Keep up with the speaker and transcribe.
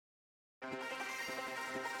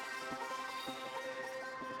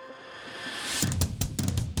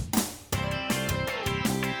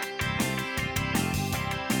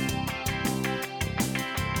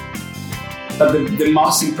But the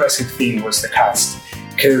most impressive thing was the cast.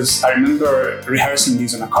 Because I remember rehearsing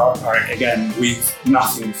this on a car park again with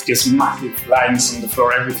nothing, just massive lines on the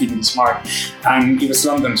floor, everything was marked. And it was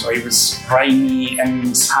London, so it was rainy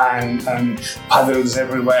and sand and puddles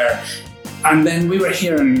everywhere. And then we were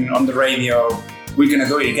hearing on the radio, we're going to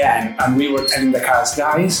do it again. And we were telling the cast,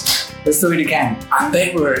 guys, let's do it again. And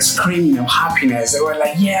they were screaming of happiness. They were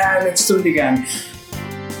like, yeah, let's do it again.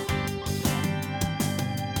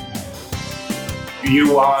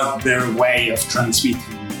 You are their way of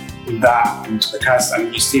transmitting that into the cast,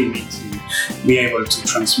 and you still need to be able to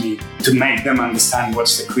transmit, to make them understand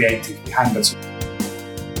what's the creative behind it.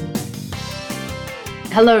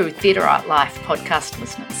 Hello, Theatre Art Life podcast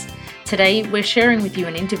listeners. Today, we're sharing with you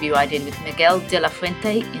an interview I did with Miguel de la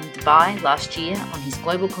Fuente in Dubai last year on his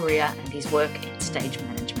global career and his work in stage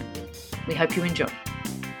management. We hope you enjoy.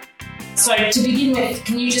 So, to begin with,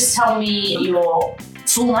 can you just tell me your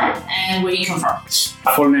full name and where you come from?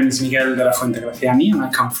 My full name is Miguel de la Fuente Graciani, and I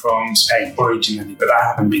come from Spain originally, but I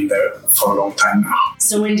haven't been there for a long time now.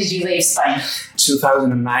 So when did you leave Spain?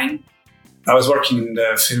 2009. I was working in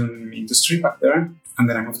the film industry back there, and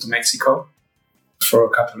then I moved to Mexico for a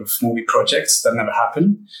couple of movie projects that never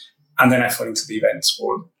happened. And then I fell into the events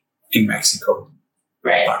world in Mexico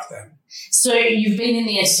back then. So you've been in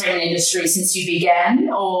the entertainment industry since you began,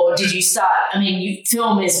 or did you start? I mean,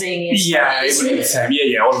 film is being in the it was the same.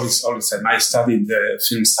 Always the same. I studied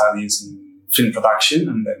film studies and film production,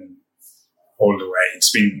 and then all the way.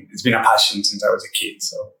 It's been a passion since I was a kid.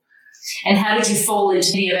 So. And how did you fall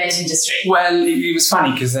into the event industry? Well, it was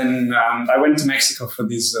funny because then I went to Mexico for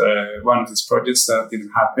this one of these projects that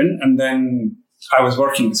didn't happen, and then I was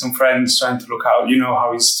working with some friends trying to look out,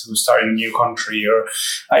 how it's to start in a new country. Or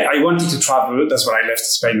I wanted to travel. That's why I left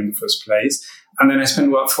Spain in the first place. And then I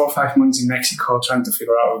spent 4 or 5 months in Mexico trying to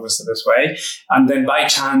figure out what was the best way. And then by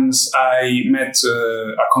chance, I met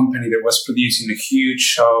a company that was producing a huge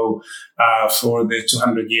show for the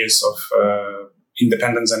 200 years of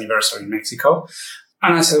independence anniversary in Mexico.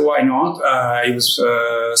 And I said, why not? It was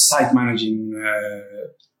a site managing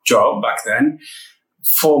job back then.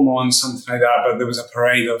 4 months, something like that, but there was a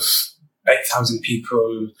parade of 8,000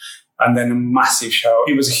 people and then a massive show.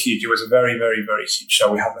 It was a very, very, very huge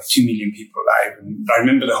show. We had like 2 million people live. And I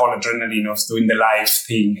remember the whole adrenaline of doing the live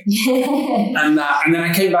thing. and then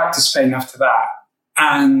I came back to Spain after that.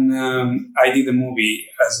 And I did a movie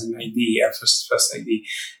as an AD, first AD.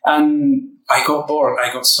 And I got bored.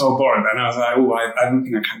 I got so bored. And I was like, I don't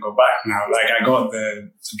think I can go back now. Like, I got the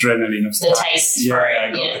adrenaline of the taste. Yeah, I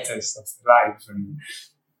got the taste of the life.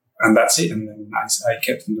 And that's it. And then I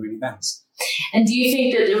kept on doing events. And do you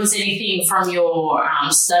think that there was anything from your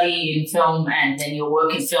study in film and then your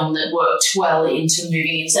work in film that worked well into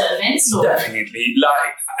moving into events? Or? Definitely. Like,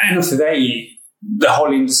 at the end of the day, the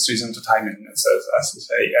whole industry is entertainment, as you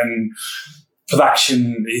say, and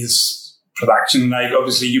production is production. Like,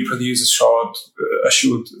 obviously, you produce a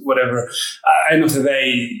shoot, whatever. At the end of the day,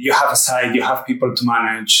 you have a site, you have people to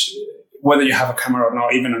manage. Whether you have a camera or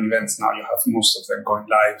not, even on events now, you have most of them going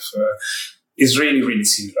live. It's really, really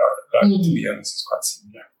similar. To be honest, it's quite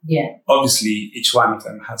similar. Yeah. Obviously, each one of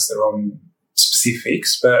them has their own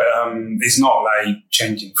specifics, but it's not like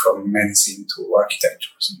changing from medicine to architecture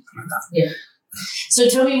or something like that. Yeah. So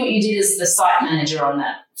tell me what you did as the site manager on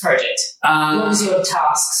that project. What was your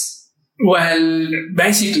tasks? Well,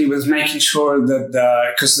 basically was making sure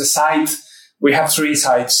that, because the site, we have 3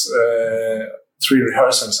 sites, 3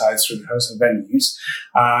 rehearsal sites, 3 rehearsal venues.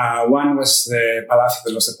 One was the Palacio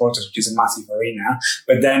de los Deportes, which is a massive arena.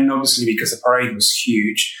 But then obviously because the parade was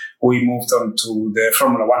huge, we moved on to the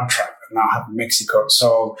Formula 1 track that now have in Mexico.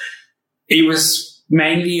 So it was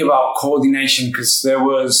mainly about coordination because there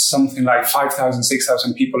was something like 5,000,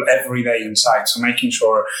 6,000 people every day on site. So making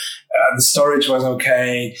sure the storage was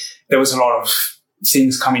okay. There was a lot of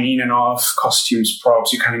things coming in and off, costumes,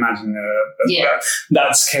 props. You can imagine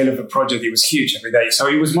that scale of a project. It was huge every day. So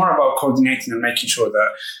it was more about coordinating and making sure that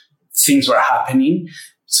things were happening.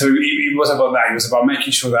 So it was about that. It was about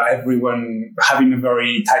making sure that everyone having a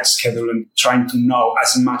very tight schedule and trying to know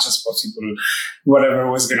as much as possible whatever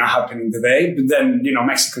was going to happen in the day. But then,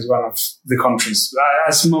 Mexico is one of the countries,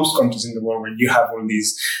 as most countries in the world, where you have all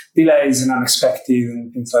these delays and unexpected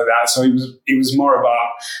and things like that. So it was more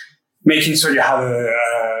about making sure you had a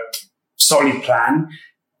solid plan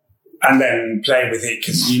and then play with it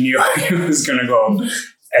because you knew it was going to go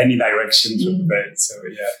any direction from the day. So,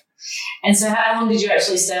 yeah. And so how long did you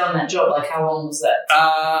actually stay on that job? Like, how long was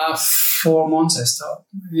that? 4 months I started.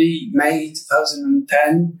 May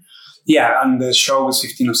 2010. Yeah, and the show was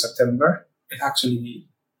 15th of September. It actually,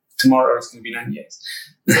 tomorrow it's going to be 9 years.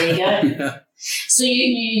 There you go. So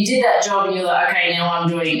you did that job and you're like, okay, now I'm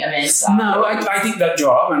doing events. No, I did that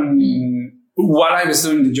job, and while I was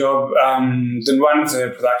doing the job, then one of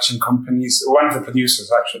the production companies, one of the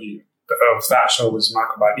producers actually of that show was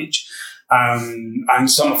Marko Badic. And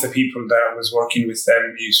some of the people that I was working with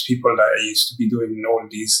them is people that I used to be doing all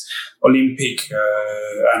these Olympic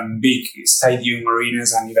and big stadium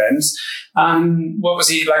arenas and events. And what was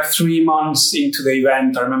it, like 3 months into the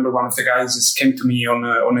event, I remember one of the guys just came to me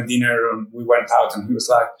on a dinner, and we went out, and he was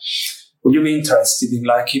like, would you be interested in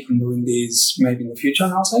like keep on doing this maybe in the future?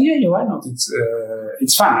 And I was like, yeah, why not?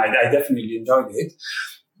 It's fun. I definitely enjoyed it.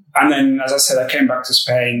 And then, as I said, I came back to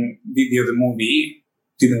Spain, did the other movie,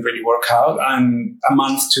 didn't really work out. And a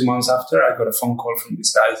month, 2 months after, I got a phone call from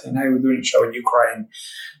this guy saying, hey, we're doing a show in Ukraine.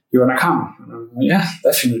 You want to come? And I'm like, yeah,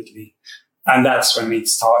 definitely. And that's when it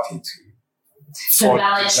started to. So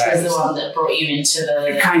Balic was the one that brought you into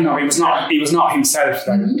the... Kind of. It was not himself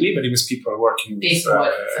directly, but it was people working with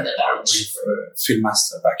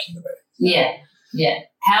Filmmaster back in the day. Yeah.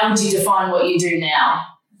 How would you define what you do now?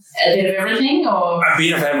 A bit of everything, or...? A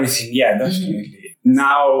bit of everything, yeah, definitely.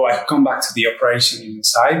 Now I've come back to the operation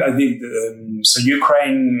side. I did,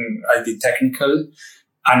 Ukraine, I did technical.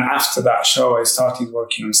 And after that show, I started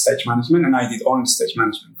working on stage management, and I did only stage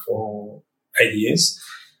management for 8 years.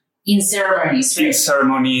 In ceremonies? In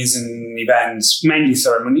ceremonies and events, mainly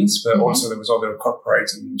ceremonies, but also there was other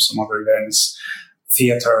corporates and some other events,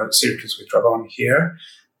 theatre, circus with Dragon here.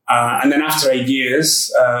 And then after 8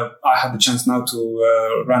 years, I had the chance now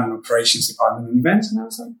to run an operations department and events, and I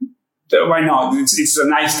was like, why not? It's a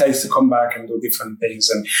nice place to come back and do different things.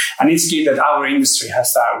 And it's good that our industry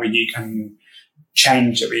has that where you can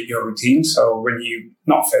change a bit your routine. So when you,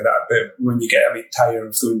 not for that, but when you get a bit tired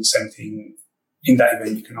of doing the same thing in that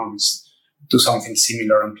event, you can always do something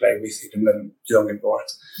similar and play with it, and then you don't get bored.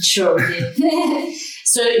 Sure. Yeah.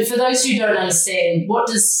 So for those who don't understand, what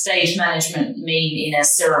does stage management mean in a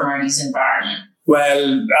ceremonies environment?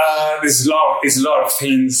 Well, there's a lot of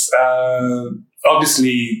things.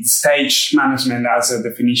 Obviously, stage management as a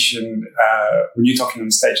definition, when you're talking on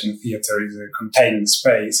stage in a theatre, is a contained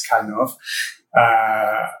space, kind of.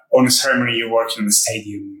 On a ceremony, you're working in a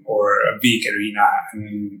stadium or a big arena,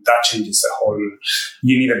 and that changes the whole.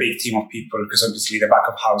 You need a big team of people because obviously the back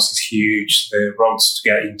of house is huge. The roads to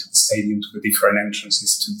get into the stadium, to the different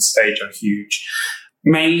entrances to the stage are huge.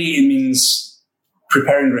 Mainly, it means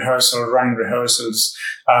preparing rehearsal, running rehearsals,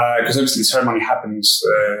 because obviously the ceremony happens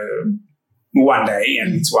one day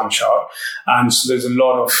and it's one shot. And so there's a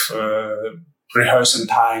lot of rehearsal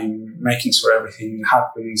time, making sure everything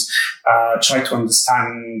happens, try to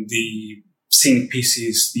understand the scenic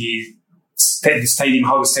pieces, the stadium,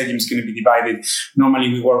 how the stadium is going to be divided. Normally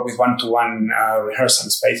we work with one-to-one rehearsal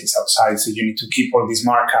spaces outside, so you need to keep all these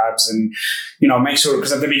markups and, make sure,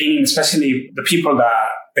 because at the beginning, especially the people that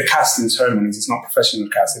the cast in ceremonies, it's not professional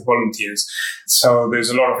cast, they're volunteers. So there's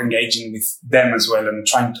a lot of engaging with them as well and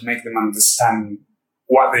trying to make them understand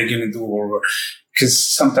what they're going to do, or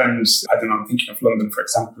because sometimes, I don't know, I'm thinking of London, for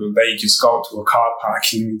example, they just go to a car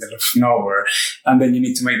park in the middle of nowhere, and then you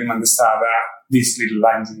need to make them understand that these little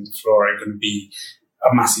lines in the floor are going to be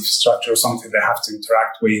a massive structure or something they have to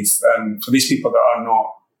interact with. For these people that are not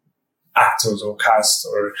actors or cast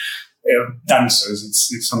or dancers,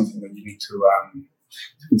 it's something that you need to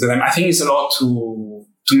do them. I think it's a lot to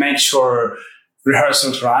make sure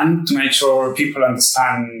rehearsals run, to make sure people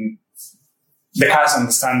understand, the cast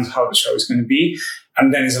understands how the show is going to be.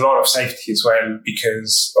 And then there's a lot of safety as well,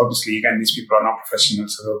 because obviously, again, these people are not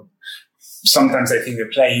professionals. So sometimes they think they're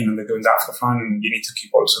playing and they're doing that for fun. And you need to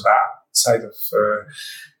keep also that side of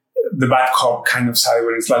the bad cop kind of side,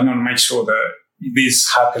 where it's like, no, make sure that this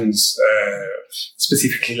happens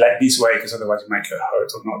specifically like this way, because otherwise you might get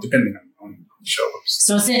hurt or not, depending on the show.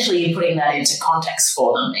 So essentially you're putting that into context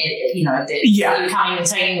for them. You're coming and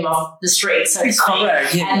taking them off the street, so to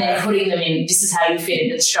speak, and then putting them in, this is how you fit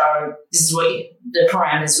into the show, this is what the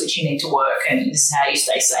parameters which you need to work, and this is how you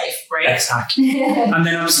stay safe, right? Exactly. And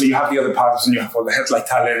then obviously you have the other parts, and you have all the headlight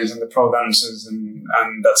talents and the pro dancers and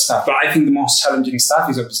that stuff. But I think the most challenging stuff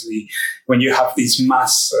is obviously when you have these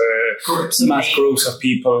mass groups of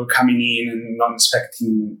people coming in and not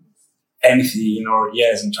expecting anything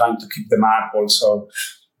and trying to keep them up, also,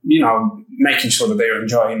 making sure that they're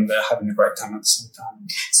enjoying, they're having a great time at the same time.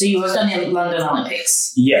 So you worked on the London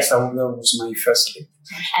Olympics? Yes, that was my first league.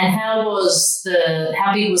 And how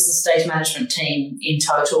big was the stage management team in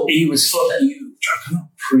total? It was huge. I cannot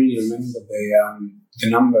really remember the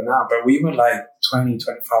number now, but we were like 20,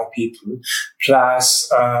 25 people, plus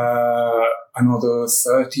another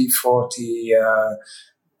 30, 40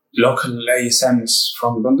 local ASMs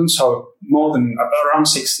from London, so around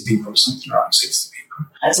 60 people, something around 60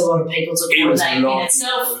 people. That's a lot of people to coordinate in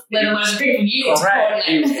itself, let alone people you to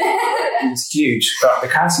coordinate. It was huge, but the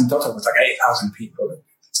cast in total was like 8,000 people.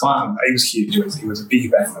 Wow. It was huge. It was a big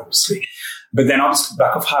event, obviously. But then obviously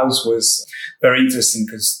back of house was very interesting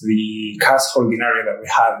because the cast holding area that we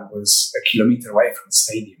had was a kilometer away from the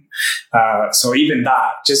stadium. So even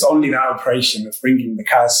that, just only that operation of bringing the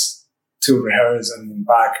cast to rehearse and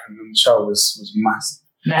back and the show was massive.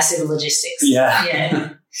 Massive logistics.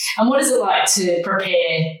 Yeah. And what is it like to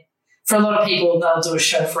prepare? For a lot of people, they'll do a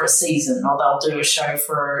show for a season, or they'll do a show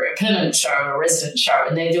for a permanent show or a resident show,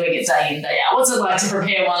 and they're doing it day in, day out. What's it like to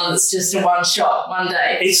prepare one that's just a one shot, one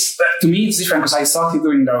day? To me, it's different because I started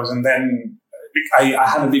doing those, and then I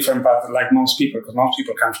had a different path, like most people, because most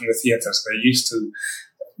people come from the theatre, so they're used to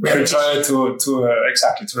return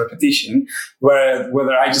to repetition.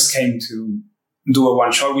 Whether I just came to do a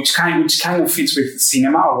one shot, which kind of fits with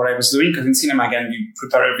cinema or what I was doing, because in cinema again you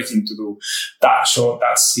prepare everything to do that shot,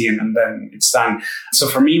 that scene, and then it's done. So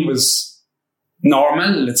for me it was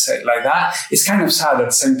normal, let's say like that. It's kind of sad at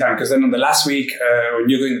the same time, because then on the last week when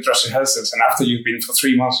you're doing the dress rehearsals and after you've been for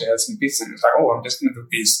 3 months rehearsing pieces, it's like, oh, I'm just going to do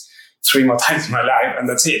this 3 more times in my life and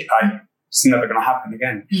that's it. It's never going to happen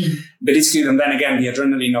again. But it's good. And then again, the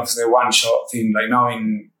adrenaline of the one shot thing, like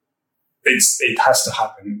knowing it has to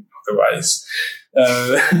happen. Otherwise,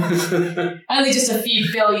 only just a few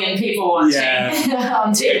billion people watching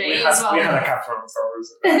on TV as well. We had a couple of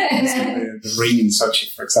those. The ring in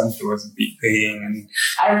Sochi, for example, was a big thing, and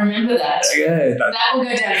I remember that. That will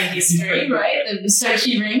go down in history, right? The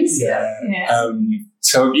Sochi rings.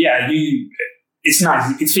 So it's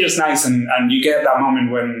nice. It feels nice, and you get that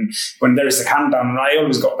moment when there is a countdown. And I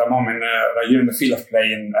always got that moment like you're in the field of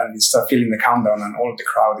play and you start feeling the countdown, and all the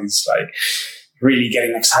crowd is like really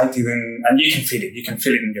getting excited, and you can feel it. You can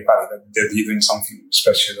feel it in your body that you're doing something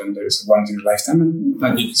special, and there's a once in a lifetime,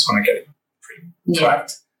 and you just want to get it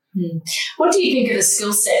right. What do you think are the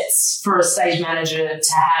skill sets for a stage manager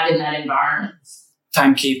to have in that environment?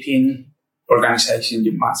 Timekeeping, organization.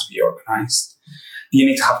 You must be organized. You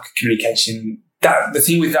need to have communication. The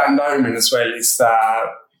thing with that environment as well is that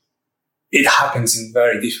it happens in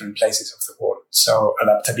very different places of the world. So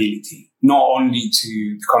adaptability, not only to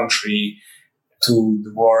the country, to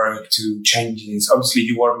the work, to changes. Obviously,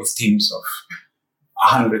 you work with teams of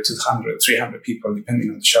 100, 200, 300 people, depending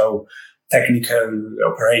on the show, technical,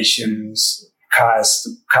 operations, cast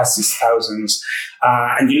is thousands.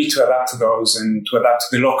 And you need to adapt to those and to adapt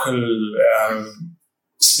to the local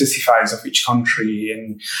specifiers of each country.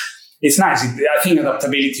 And it's nice. I think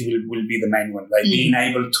adaptability will be the main one, like being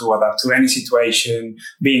able to adapt to any situation,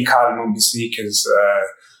 being calm, obviously, because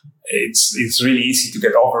it's really easy to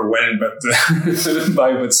get overwhelmed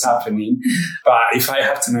by what's happening. But if I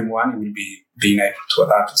have to name one, it will be being able to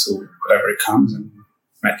adapt to whatever it comes and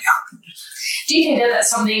make it happen. Do you think that that's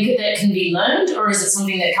something that can be learned, or is it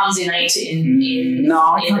something that comes innate in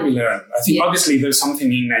No, it can be learned. I think obviously there's something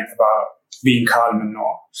innate about being calm and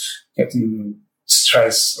not getting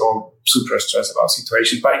stressed or super stressed about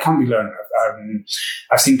situations, but it can be learned.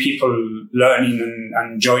 I've seen people learning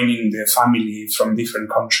and joining the family from different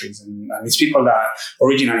countries, and it's people that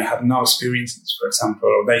originally had no experiences, for example,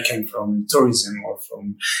 or they came from tourism or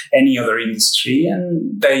from any other industry,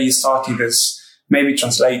 and they started as maybe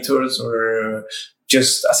translators or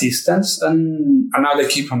just assistants, and now they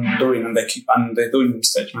keep on doing, and they're doing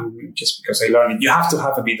stage management just because they learn it. You have to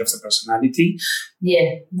have a bit of the personality.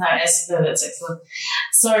 Yeah, no, that's excellent.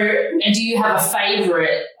 So, and do you have a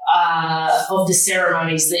favourite of the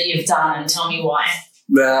ceremonies that you've done, and tell me why?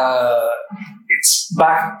 It's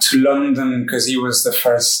back to London because it was the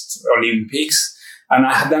first Olympics, and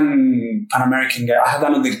I had done Pan American Games. I had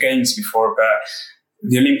done other games before, but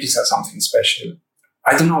the Olympics are something special.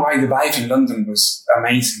 I don't know why the vibe in London was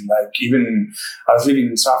amazing. Like, even I was living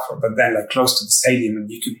in Stratford, but then like close to the stadium, and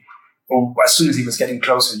you could, or as soon as it was getting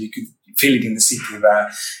closer, you could feel it in the city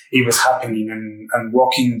that it was happening. And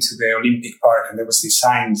walking to the Olympic Park, and there was this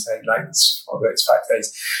sign saying like it's 4 days, 5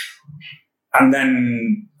 days. And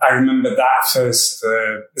then I remember that first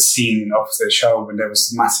scene of the show when there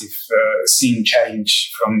was a massive scene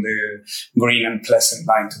change from the Green and Pleasant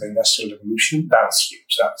line to the Industrial Revolution. That was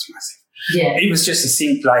huge. That was massive. Yeah. It was just a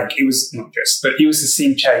scene, like, it was not just, but it was a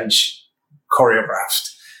scene change choreographed.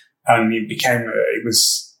 And it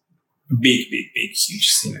was a big, huge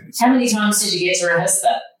scene. How many times did you get to rehearse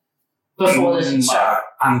that before the show?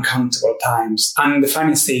 Uncountable times. And the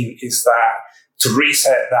funny thing is that to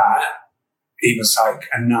reset that, it was like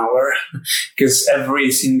an hour, because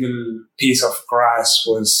every single piece of grass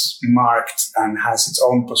was marked and has its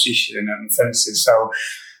own position and fences. So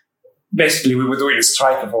basically we were doing a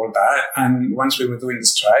strike of all that. And once we were doing the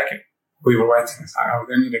strike, we were waiting. It's like, are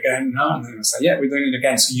we doing it again? No. And then I was like, yeah, we're doing it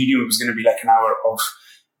again. So you knew it was going to be like an hour of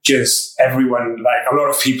just everyone, like a lot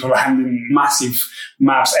of people handing massive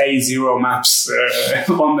maps, A0 maps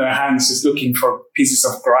on their hands, just looking for pieces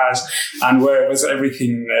of grass and where was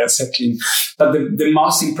everything settling. But the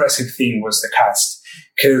most impressive thing was the cast.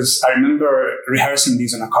 Because I remember rehearsing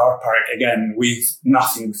these on a car park again with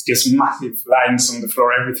nothing, with just massive lines on the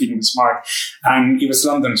floor. Everything was marked. And it was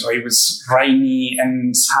London, so it was rainy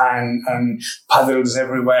and sand and puddles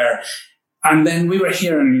everywhere. And then we were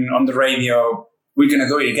hearing on the radio, we're going to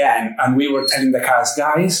do it again. And we were telling the cast,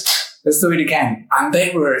 guys, let's do it again. And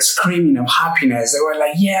they were screaming of happiness. They were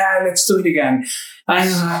like, yeah, let's do it again. And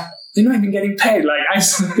they're not even getting paid. Like, I'm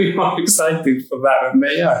so excited for that. And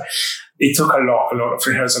they are. It took a lot of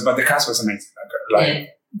rehearsal, but the cast was amazing.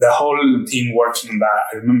 The whole team working on that.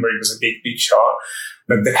 I remember it was a big show,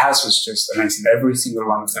 but the cast was just amazing. Every single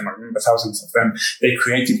one of them, I remember thousands of them. They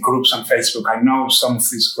created groups on Facebook. I know some of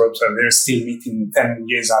these groups are they're still meeting 10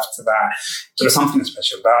 years after that. So there's something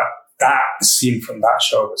special. That scene from that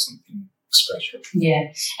show was something special. Yeah,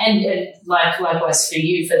 and likewise for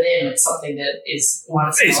you, for them, it's something that is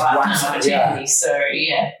once in a lifetime opportunity. So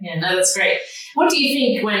no, that's great. What do you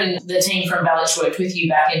think when the team from Balich worked with you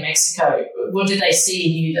back in Mexico? What did they see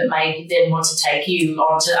in you that made them want to take you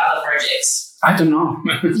on to other projects? I don't know,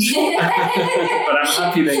 but I'm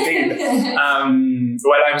happy they did.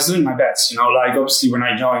 Well, I was doing my best, like obviously when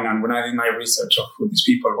I joined and when I did my research of who these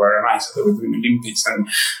people were, and I saw they were doing Olympics, and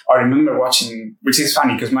I remember watching, which is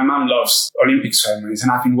funny because my mom loves Olympic ceremonies,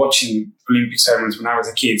 and I've been watching Olympic ceremonies when I was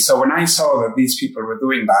a kid. So when I saw that these people were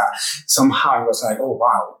doing that, somehow I was like, oh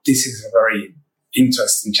wow, this is a very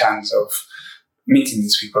interesting chance of meeting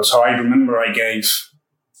these people. So I remember I gave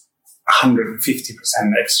 150%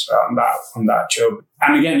 extra on that job.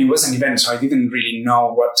 And again, it was an event, so I didn't really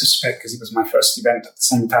know what to expect because it was my first event at the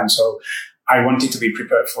same time. So I wanted to be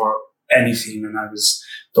prepared for anything, and I was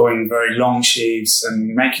doing very long shifts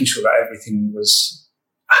and making sure that everything was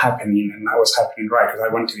happening and that was happening right,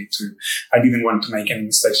 because I didn't want to make any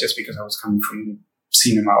mistakes just because I was coming from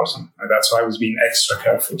cinema or something like that. So I was being extra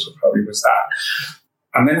careful. So probably was that.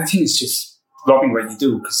 And then I think it's just loving what you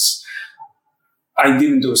do, because I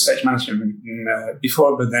didn't do stage management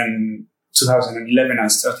before, but then 2011 I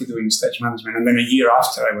started doing stage management, and then a year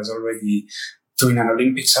after I was already doing an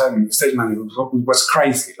Olympic ceremony. Stage management was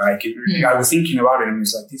crazy. Like I was thinking about it, and it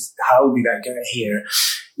was like, "This, how did I get here?"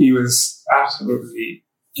 It was absolutely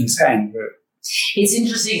insane. But it's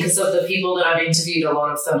interesting because of the people that I've interviewed, a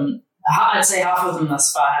lot of them, I'd say half of them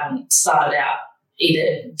thus far haven't started out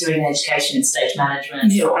either doing education in stage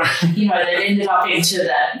management or, they've ended up into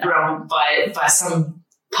that realm by some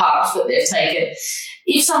path that they've taken.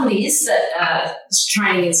 If somebody is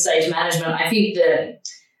training in stage management, I think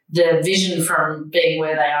the vision from being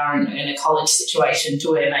where they are in a college situation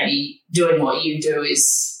to where maybe doing what you do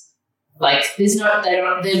is like,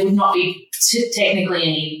 there would not be technically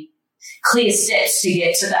any clear steps to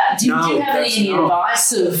get to that. Do you have any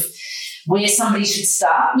advice of where somebody should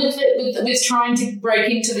start with trying to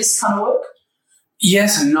break into this kind of work?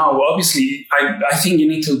 Yes and no. Obviously, I think you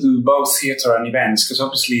need to do both theatre and events, because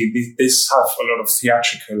obviously this have a lot of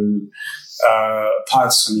theatrical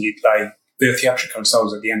parts on it, like the theatrical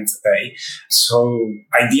shows at the end of the day. So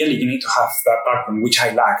ideally, you need to have that background, which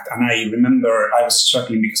I lacked. And I remember I was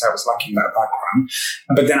struggling because I was lacking that background.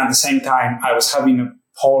 But then at the same time, I was having a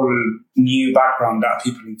whole new background that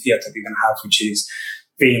people in theatre didn't have, which is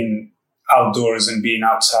being outdoors and being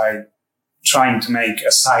outside, trying to make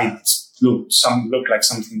a site look like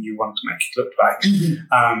something you want to make it look like.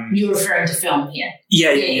 Mm-hmm. You're referring to film here.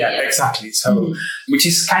 Yeah, exactly. So, which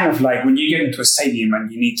is kind of like when you get into a stadium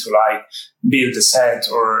and you need to like build a set,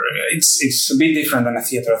 or it's a bit different than a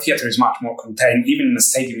theatre. A theatre is much more contained. Even a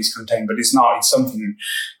stadium is contained, but it's not. It's something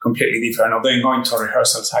completely different. Or then going to a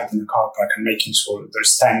rehearsal site in a car park and making sure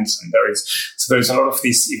there's tents and there's a lot of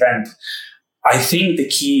this event. I think the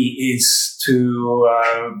key is to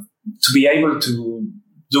be able to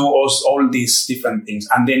do all these different things,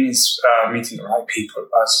 and then it's meeting the right people,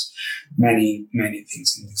 as many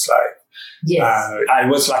things in this life. Yes. I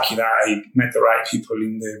was lucky that I met the right people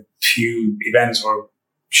in the few events or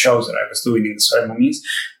shows that I was doing in the ceremonies.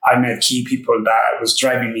 I met key people that was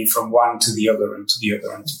driving me from one to the other and to the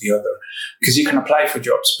other and to the other, because you can apply for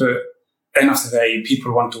jobs, but end of the day,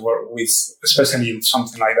 people want to work with, especially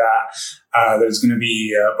something like that. There's going to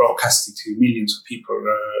be broadcasted to millions of people.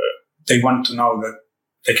 They want to know that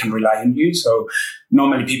they can rely on you. So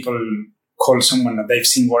normally people call someone that they've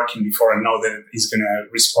seen working before and know that he's going to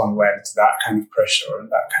respond well to that kind of pressure and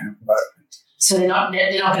that kind of environment. So they're not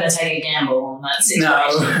going to take a gamble on that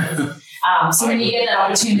situation. No. So when you get that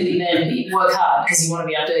opportunity, then you work hard because you want to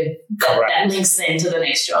be able to that links then to the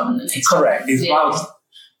next job and the next Correct. job. It's about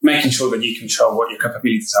making sure that you can show what your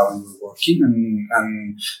capabilities are when you're working,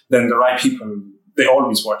 and then the right people, they're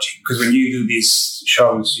always watching, because when you do these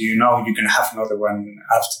shows, you know you're going to have another one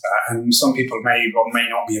after that, and some people may or may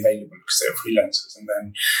not be available because they're freelancers,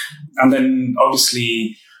 and then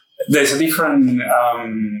obviously there's a different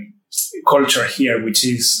culture here, which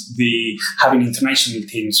is the having international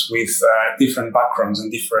teams with different backgrounds and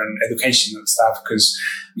different educational stuff, because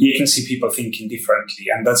you can see people thinking differently,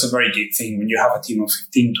 and that's a very good thing when you have a team of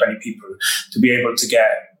 15, 20 people to be able to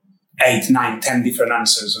get 8, 9, 10 different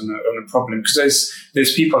answers on a problem, because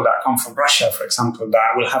there's people that come from Russia, for example,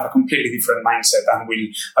 that will have a completely different mindset and will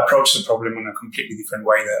approach the problem in a completely different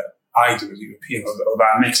way that I do as a European or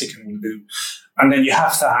that a Mexican will do. And then you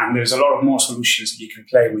have that, and there's a lot of more solutions that you can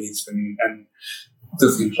play with and do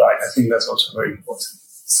things right. I think that's also very important.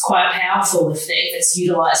 It's quite powerful if it's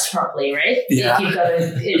utilised properly, right? Yeah. If you've got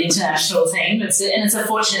an international team, it's a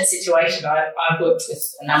fortunate situation. I've worked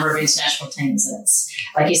with a number of international teams, and it's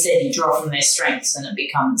like you said, you draw from their strengths, and it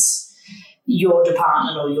becomes your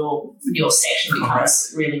department or your section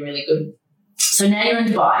becomes really, really good. So now you're in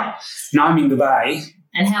Dubai. Now I'm in Dubai.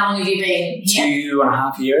 And how long have you been here?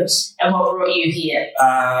 2.5 years. And what brought you here?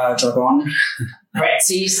 Dragon. Right.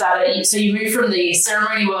 So you moved from the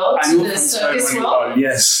ceremony world to the circus world.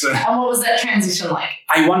 Yes. And what was that transition like?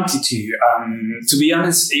 I wanted to be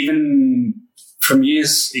honest, even from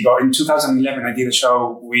years ago, in 2011, I did a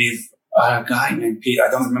show with a guy named Pete. I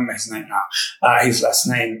don't remember his name now, his last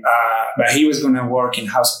name, but he was going to work in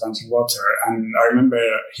House of Dancing Water. And I remember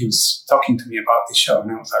he was talking to me about this show,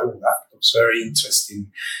 and I was like, oh, that looks very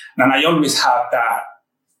interesting. And I always had that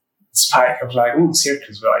spike of like, oh,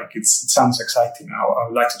 circus, like it sounds exciting. I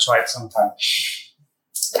would like to try it sometime.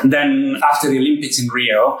 And then after the Olympics in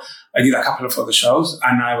Rio, I did a couple of other shows,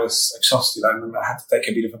 and I was exhausted. I remember I had to take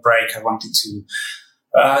a bit of a break. I wanted to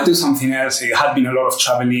do something else. It had been a lot of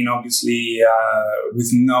traveling, obviously,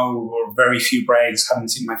 with no or very few breaks. Hadn't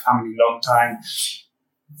seen my family in a long time.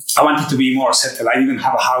 I wanted to be more settled. I didn't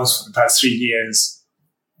have a house for the past 3 years,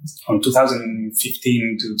 from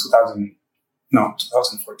 2015 to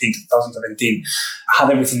 2014 to 2017. I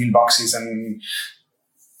had everything in boxes, and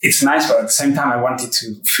it's nice, but at the same time, I wanted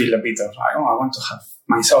to feel a bit of like, oh, I want to have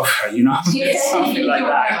my sofa, you know, something like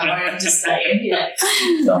that.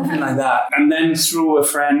 Something like that. And then through a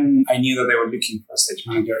friend, I knew that they were looking for a stage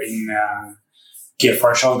manager in here for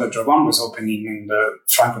a show that Dragon was opening, and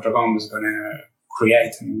Franco Dragon was going to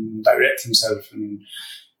create and direct himself. And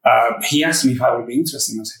he asked me if I would be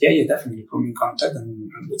interested. And I said, yeah, definitely put me in contact and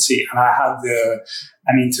let's see. And I had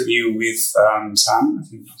an interview with Sam, I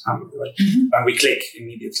think Sam, and we clicked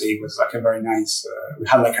immediately. It was like a very nice, we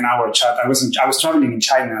had like an hour chat. I was traveling in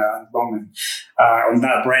China at the moment, on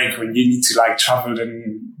that break when you need to like travel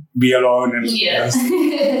and be alone. And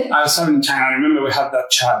I was traveling in China. I remember we had that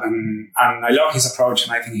chat, and I love his approach,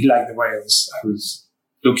 and I think he liked the way I was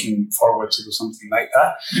looking forward to do something like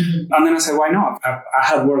that. Mm-hmm. And then I said, why not? I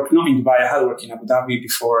had worked, not in Dubai, I had worked in Abu Dhabi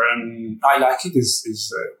before, and I like it.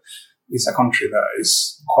 It's a country that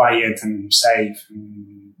is quiet and safe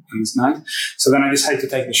and it's nice. So then I decided to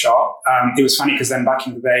take the shot. It was funny because then back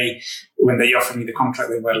in the day, when they offered me the contract,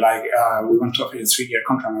 they were like, we want to offer you a 3-year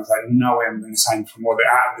contract. And I was like, no way I'm going to sign for more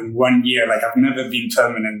than 1 year. Like, I've never been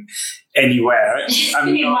permanent anywhere.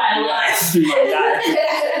 In my life.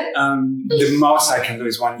 The most I can do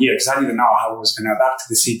is 1 year, because I didn't know how I was going to adapt to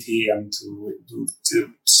the city and to do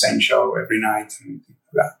the same show every night and things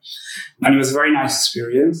like that. And it was a very nice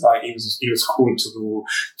experience. Like, it was cool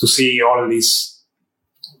to see all these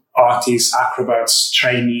artists, acrobats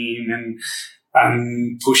training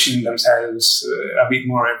and pushing themselves a bit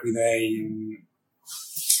more every day,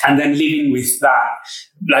 and then living with that,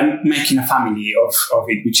 like making a family of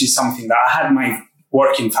it, which is something that I had my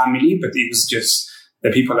working family, but it was just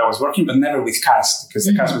the people that I was working, but never with cast, because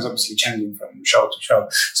the cast was obviously changing from show to show.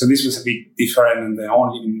 So this was a bit different, and they're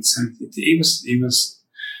all living in the same city. It was,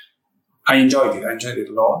 I enjoyed it. I enjoyed it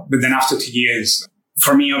a lot. But then after 2 years,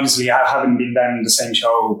 for me, obviously, I haven't been done in the same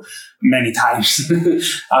show many times.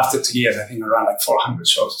 After 2 years, I think around like 400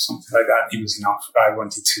 shows or something like that, it was enough. I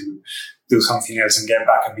wanted to do something else and get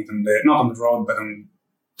back a bit not on the road, but on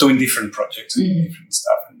doing different projects and different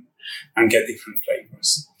stuff and get different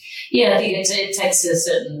flavors. Yeah, I think it takes a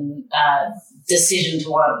certain decision to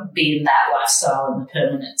want to be in that lifestyle and the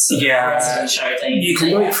permanent sort of resident show thing. You can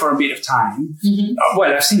do it for a bit of time.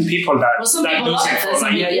 Well, I've seen people that do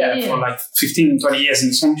it for like 15, 20 years in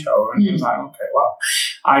the same show, and it's like, okay, well,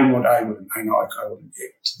 I wouldn't. I know I wouldn't be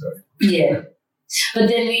able to do it. Yeah, but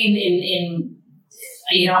then in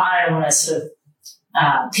I don't want to sort of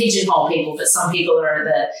pigeonhole people, but some people are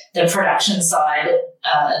the production side,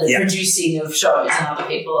 the producing of shows, and other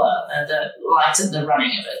people are the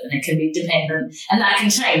running of it, and it can be dependent, and that can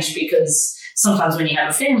change because sometimes when you have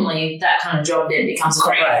a family, that kind of job then becomes a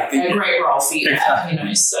great role for you to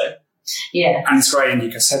have, so. Yeah. And it's great, and you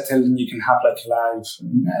can settle and you can have like a life.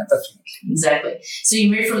 Definitely. Exactly. So you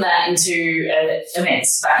moved from that into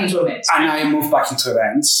back into events. And I moved back into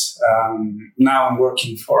events. Now I'm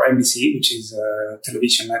working for NBC, which is a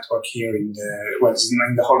television network here in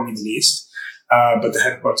the whole Middle East. But the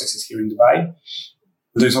headquarters is here in Dubai.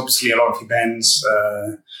 There's obviously a lot of events.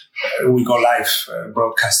 We go live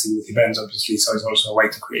broadcasting with events, obviously, so it's also a way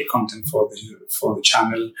to create content for the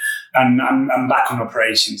channel. And I'm back on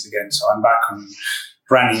operations again, so I'm back on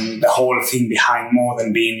running the whole thing behind more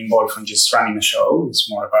than being involved in just running a show. It's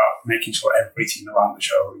more about making sure everything around the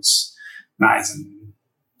show is nice and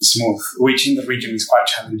smooth, which in the region is quite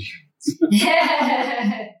challenging.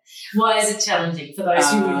 Why is it challenging for those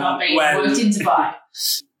who have not been worked in Dubai?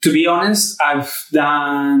 To be honest, I've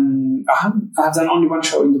done only one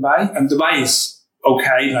show in Dubai, and Dubai is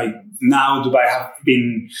okay. Like now, Dubai have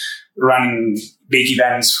been running big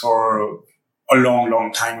events for a long,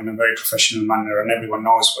 long time in a very professional manner, and everyone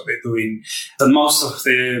knows what they're doing. But most of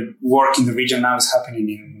the work in the region now is happening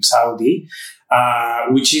in Saudi,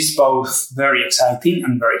 which is both very exciting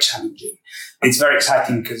and very challenging. It's very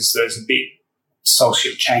exciting because there's a big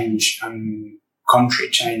social change and country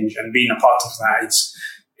change, and being a part of that,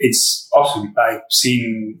 it's awesome. Like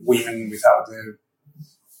seeing women without the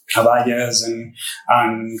caballas and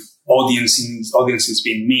audiences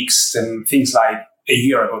being mixed and things like a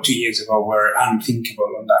year ago, 2 years ago were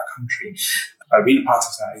unthinkable in that country. Being a part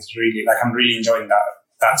of that is really, like, I'm really enjoying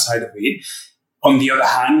that side of it. On the other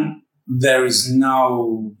hand, there is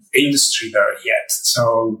no industry there yet.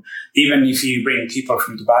 So even if you bring people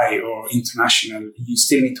from Dubai or international, you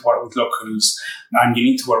still need to work with locals, and you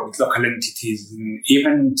need to work with local entities. And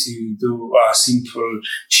even to do a simple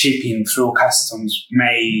shipping through customs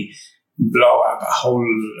may blow up a whole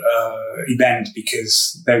event,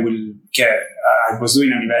 because they will get... I was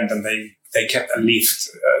doing an event and they kept a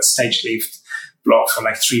stage lift blocked for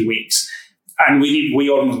like 3 weeks. And we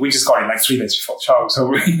just got it like 3 days before the show. So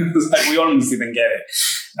we almost didn't get it.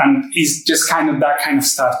 And it's just kind of that kind of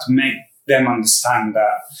stuff to make them understand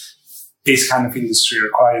that this kind of industry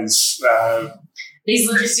requires... these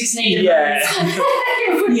logistics need not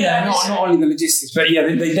only the logistics, but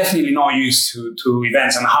they're definitely not used to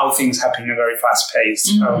events and how things happen in a very fast pace.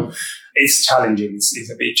 So it's challenging.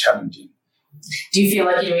 It's a bit challenging. Do you feel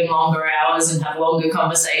like you're doing longer hours and have longer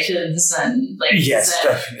conversations? And yes,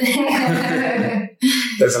 definitely.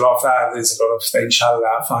 There's a lot of that. There's a lot of the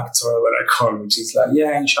inshallah factor that I call, which is like,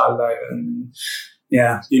 inshallah. And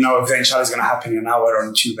if the inshallah is going to happen in an hour or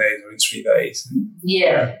in 2 days or in 3 days.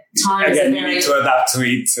 Time you need to adapt to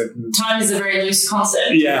it. Time is a very loose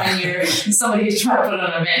concept. When you're somebody who's trying to put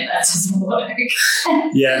on an event, that doesn't work.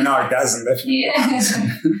 No, it doesn't. Definitely.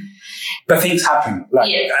 But things happen. At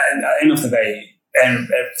the end of the day,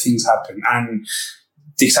 things happen. And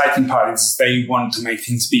the exciting part is they want to make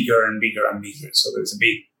things bigger and bigger and bigger. So there's a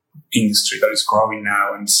big industry that is growing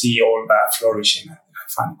now, and see all that flourishing. I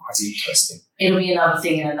find it quite interesting. It'll be another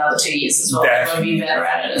thing in another 2 years as well. Definitely. We'll be better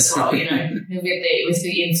at it as well, with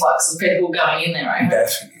the influx of people going in there, right?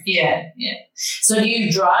 Definitely. Yeah. So do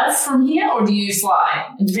you drive from here or do you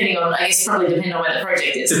fly? Depending on, I guess, probably depending on where the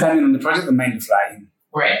project is. Depending on the project, I'm mainly flying.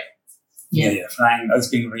 Right. Yeah. Flying. It's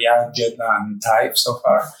been Riyadh, Jeddah, and Taif so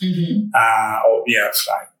far. Flying.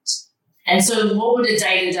 And so what would a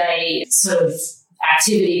day-to-day sort of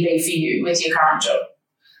activity be for you with your current job?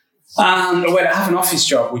 I have an office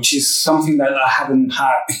job, which is something that I haven't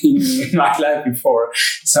had in my life before.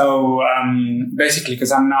 So basically,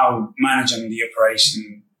 because I'm now managing the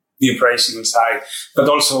operational side, but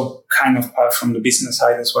also kind of from the business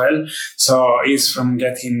side as well. So it's from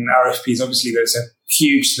getting RFPs. Obviously, there's a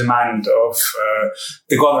huge demand of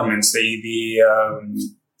the governments, the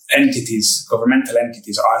governmental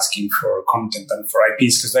entities are asking for content and for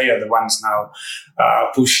IPs, because they are the ones now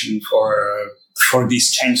pushing for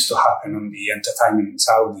this change to happen on the entertainment in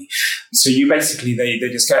Saudi. So you basically, they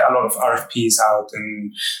just get a lot of RFPs out,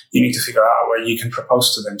 and you need to figure out where you can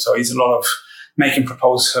propose to them. So it's a lot of making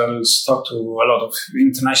proposals, talk to a lot of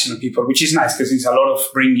international people, which is nice because it's a lot of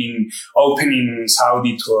opening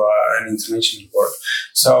Saudi to an international world.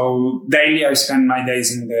 So daily I spend my days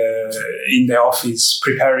in the office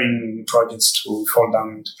preparing projects to fall down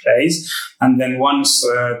into place. And then once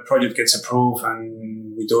the project gets approved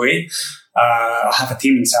and we do it, I have a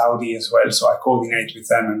team in Saudi as well. So I coordinate with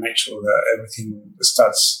them and make sure that everything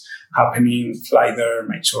starts happening, fly there,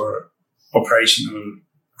 make sure operational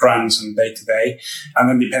runs on day to day. And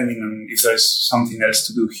then depending on if there's something else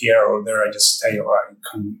to do here or there, I just stay or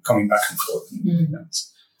I'm coming back and forth.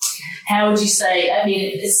 How would you say, I mean,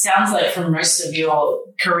 it sounds like from most of your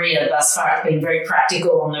career thus far, it's been very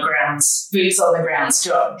practical on the grounds, boots on the grounds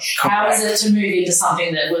job. Correct. How is it to move into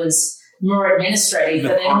something that was more administrative,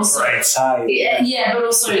 but then also side. Yeah, but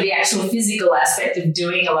also the actual physical aspect of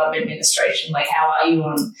doing a lot of administration. Like, how are you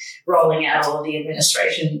on rolling out all of the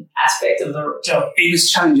administration aspect of the job? It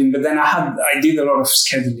was challenging, but then I did a lot of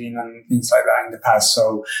scheduling and things like that in the past.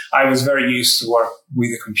 So I was very used to work with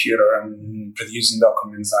a computer and producing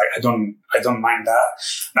documents. I don't mind that.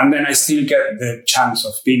 And then I still get the chance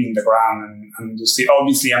of being in the ground and to see.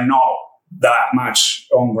 Obviously, I'm not that much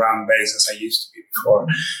on ground base as I used to be before.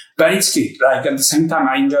 But it's good. Like, at the same time,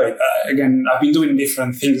 I enjoy it. Again, I've been doing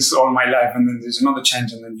different things all my life, and then there's another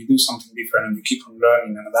change, and then you do something different, and you keep on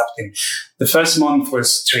learning and adapting. The first month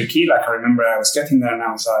was tricky. Like, I remember I was getting there, and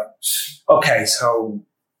I was like, okay, so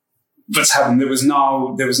what's happened? There was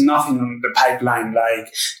nothing on the pipeline, like,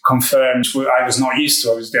 confirmed. I was not used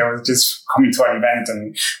to. I was just coming to an event,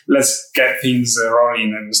 and let's get things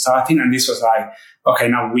rolling and starting. And this was like, okay,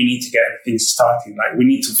 now we need to get things started. Like, we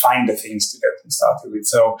need to find the things to get them started with.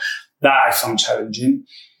 So that I found challenging.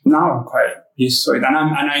 Now I'm quite used to it. And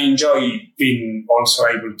I enjoy being also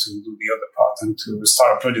able to do the other part and to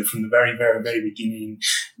start a project from the very, very, very beginning,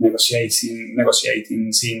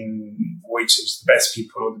 negotiating, seeing which is the best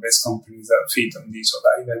people or the best companies that fit on this or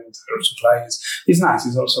that event or suppliers. It's nice.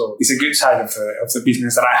 It's a good side of the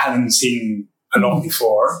business that I hadn't seen a lot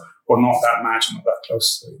before. Or not that much, not that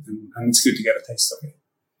close to it. And it's good to get a taste of it.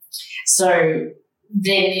 So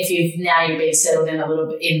then if you've been settled in a little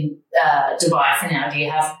bit in Dubai for now, do you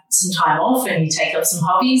have some time off and you take up some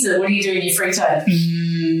hobbies, or what do you do in your free time?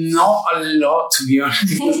 Not a lot, to be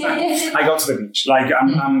honest. I go to the beach. Like,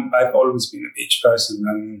 I've always been a beach person,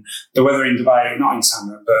 and the weather in Dubai, not in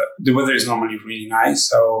summer, but the weather is normally really nice.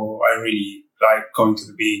 So I really like going to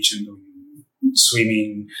the beach and doing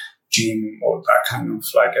swimming, gym, all that kind of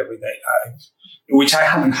like everyday life, which I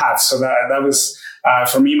hadn't had. So that was,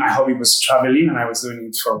 for me, my hobby was traveling, and I was doing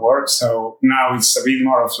it for work. So now it's a bit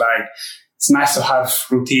more of like, it's nice to have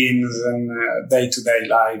routines and day-to-day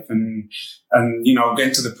life and,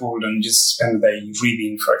 get to the pool and just spend the day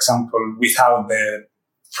reading, for example, without the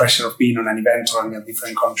pressure of being on an event or in a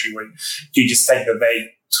different country where you just take the day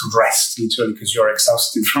to rest, literally, because you're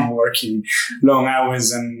exhausted from working long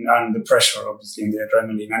hours and the pressure, obviously, and the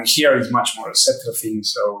adrenaline. And here is much more a settled thing.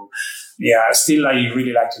 So, yeah, still, I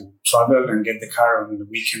really like to travel and get the car on the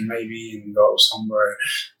weekend maybe and go somewhere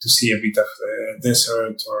to see a bit of the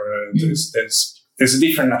desert or there's a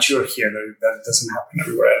different nature here that doesn't happen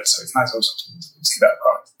everywhere else. So it's nice also to see that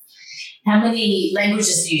part. How many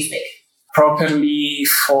languages do you speak? Properly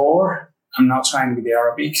 4. I'm not trying with the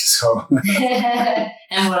Arabic, so.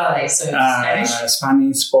 And what are they? So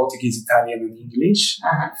Spanish, Portuguese, Italian, and English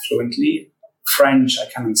fluently. French, I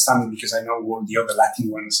can understand because I know all the other Latin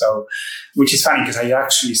ones. So, which is funny because I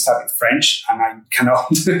actually studied French and I cannot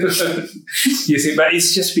use it, but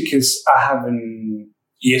it's just because I haven't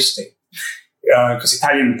used it. Because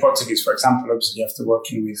Italian and Portuguese, for example, obviously after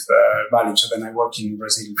working with Bali, so then I worked in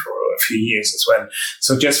Brazil for a few years as well.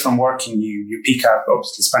 So just from working, you pick up,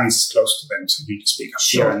 obviously Spanish is close to them, so you just pick up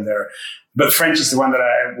here and there. But French is the one that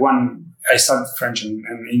I studied French and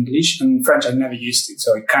English, and French I never used it,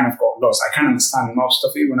 so it kind of got lost. I can understand most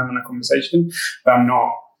of it when I'm in a conversation, but I'm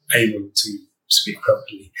not able to speak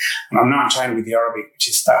properly. And I'm not trying with the Arabic, which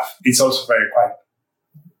is tough. It's also very quite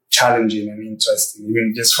challenging and interesting,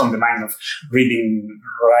 even just from the mind of reading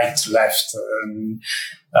right to left and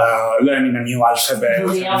learning a new alphabet.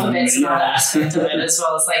 Well, the alphabet's another aspect of it as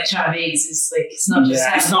well. It's like Chinese. It's not just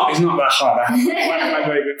it's not that hard. I have one of my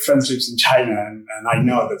very good friends lives in China, and I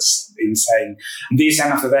know that's insane. This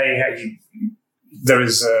end of the day, there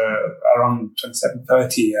is around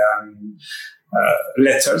 27-30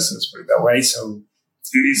 letters. Let's put it that way. So.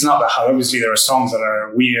 It's not that hard. Obviously, there are songs that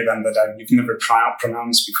are weird and that you've never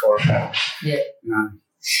pronounced before. Yeah.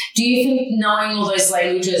 Do you think knowing all those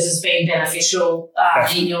languages has been beneficial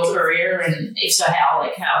in your career? And if so,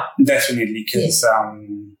 how? Definitely,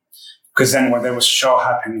 because then when there was a show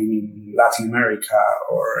happening in Latin America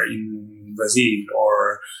or in in Brazil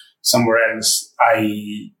or somewhere else,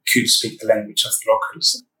 I could speak the language of the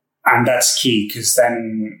locals. And that's key, because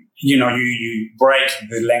then, you break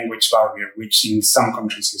the language barrier, which in some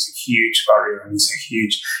countries is a huge barrier, and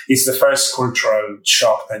it's the first cultural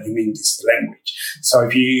shock that you meet is the language. So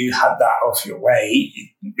if you had that off your way,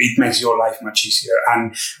 it makes your life much easier,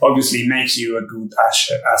 and obviously makes you a good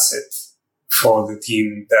asset for the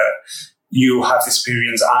team, that you have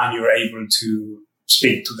experience and you're able to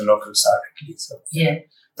speak to the locals directly. So yeah.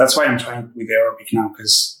 That's why I'm trying with Arabic now,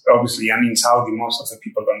 because obviously I'm in Saudi, most of the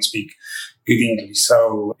people don't speak good English.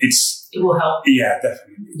 So it will help. Yeah,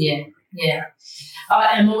 definitely. Yeah.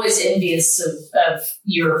 I'm always envious of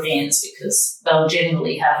Europeans, because they'll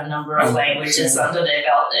generally have a number of languages under their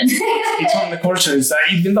belt. It's on the culture. Is that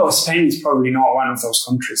even though Spain is probably not one of those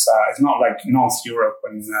countries, it's not like North Europe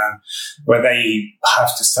where they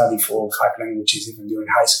have to study for 5 languages even during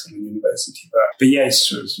high school and university. But yeah, it's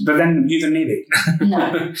true. But then you don't need it. No.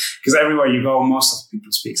 Because everywhere you go, most of the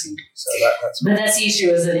people speak English. So that's the issue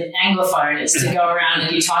as an Anglophone, is to go around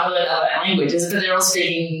and you try to learn other languages, but they're all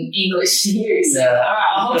speaking English to you. So, all right,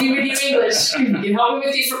 I'll help you with your English. You can help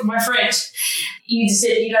me with my French. You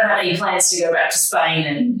said you don't have any plans to go back to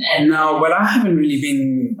Spain and No, well, I haven't really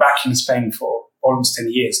been back in Spain for almost 10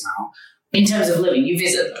 years now. In terms of living, you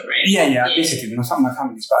visit though, right? Yeah, I visited. My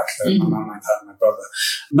family's back there, my mum, my dad, my brother.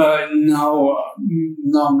 But no,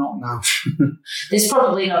 not now. There's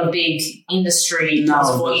probably not a big industry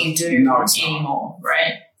because of what you do anymore,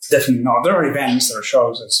 right? Definitely not. There are events, there are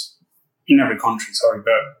shows in every country,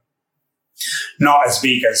 but not as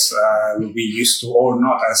big as we used to, or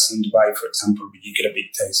not as in Dubai, for example, where you get a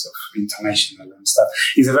big taste of international and stuff.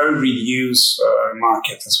 It's a very reduced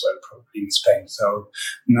market as well, probably in Spain. So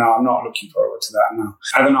no, I'm not looking forward to that now.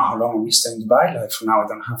 I don't know how long I will stay in Dubai. Like for now, I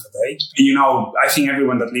don't have a date. I think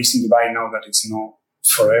everyone that lives in Dubai know that it's not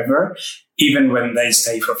forever. Even when they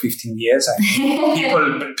stay for 15 years, I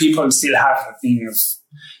think people still have a thing of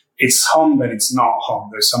it's home, but it's not home.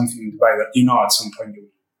 There's something in Dubai that at some point you will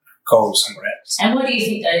go somewhere else. And what do you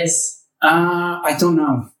think that is? I don't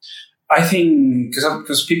know. I think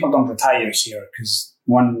because people don't retire here, because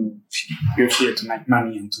you're here to make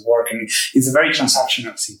money and to work, and it's a very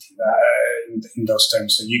transactional city in those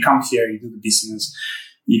terms. So you come here, you do the business,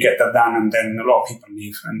 you get that done, and then a lot of people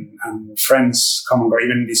leave, and friends come and go.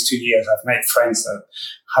 Even in these 2 years, I've made friends that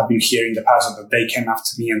have been here in the past, that they came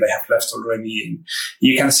after me and they have left already. And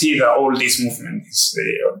you can see that all this movement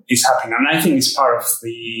is happening, and I think it's part of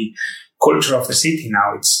the culture of the city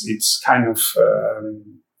now. It's kind of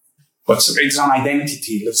it's an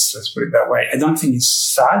identity. Let's put it that way. I don't think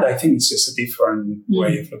it's sad. I think it's just a different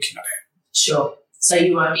way of looking at it. Sure. So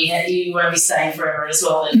you won't be staying forever as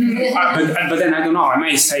well. But then I don't know. I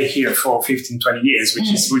may stay here for 15, 20 years,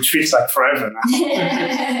 which feels like forever now.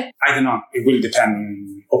 I don't know. It will depend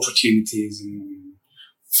on opportunities and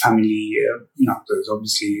family. There's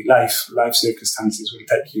obviously life circumstances will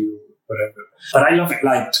take you whatever. But I love it.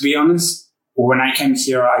 Like, to be honest, when I came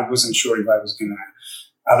here, I wasn't sure if I was going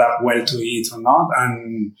to adapt well to it or not.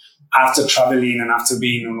 And after traveling and after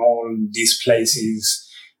being in all these places,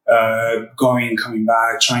 going, coming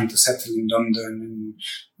back, trying to settle in London and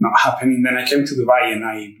not happening. Then I came to Dubai and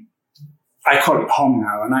I call it home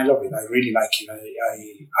now, and I love it. I really like it.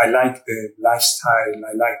 I like the lifestyle.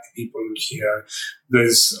 I like the people here.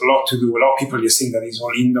 There's a lot to do. A lot of people just think that it's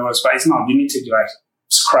all indoors, but it's not. You need to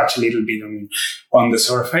scratch a little bit on the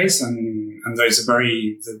surface, and there's there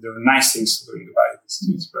are nice things to do in Dubai. It's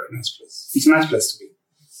a very nice place. It's a nice place to be.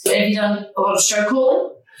 So have you done a lot of show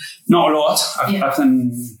calling? Not a lot. I've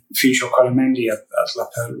done feature calling mainly at La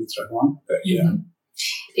Perle with Red One, but yeah. Mm-hmm.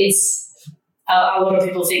 It's a lot of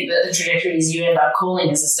people think that the trajectory is you end up calling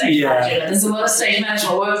as a stage manager, but there's a lot of stage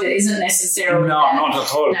management work that isn't necessarily not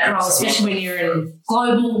at all. That role, especially when you're in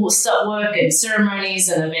global work and ceremonies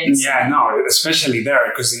and events. Yeah, no, especially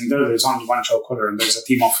there, because in there's only one show caller and there's a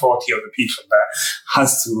team of 40 other people that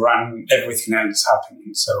has to run everything else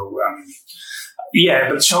happening. So,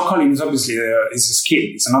 but show calling is obviously is a skill.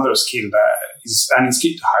 It's another skill and it's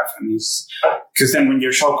good to have. And because then when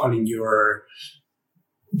you're show calling, you're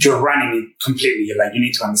running it completely. You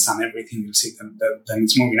need to understand everything. You see then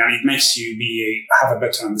it's moving, and it makes you have a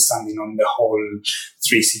better understanding on the whole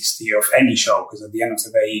 360 of any show. Because at the end of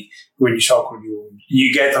the day, when you show call,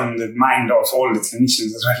 you get on the mind of all the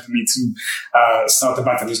clinicians as well. For me to start the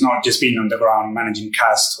battle. It's not just being on the ground managing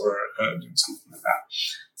cast or doing something like that.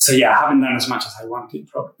 So I haven't done as much as I wanted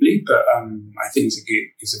probably, but I think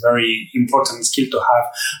it's a very important skill to have.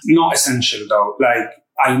 Not essential though. Like,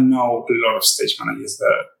 I know a lot of stage managers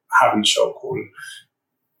that haven't show call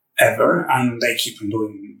ever, and they keep on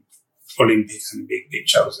doing Olympics and big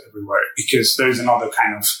shows everywhere, because there is another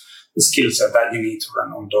kind of skill set that you need to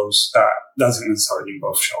run on those that doesn't necessarily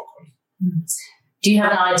involve show calling. Do you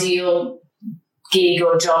have an ideal gig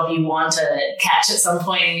or job you want to catch at some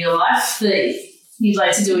point in your life that you'd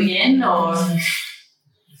like to do again? Or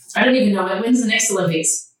I don't even know, when's the next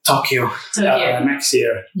Olympics? Tokyo. Next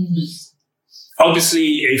year.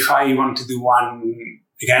 Obviously, if I want to do one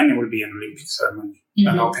again, it will be an Olympic ceremony,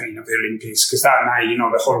 an opening of the Olympics, because that night,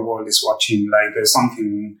 the whole world is watching. Like there's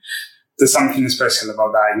something special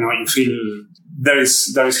about that. You feel there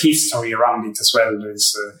is history around it as well.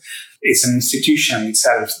 It's an institution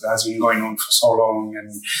itself that has been going on for so long,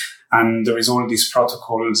 and there is all these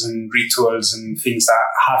protocols and rituals and things that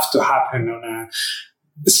have to happen on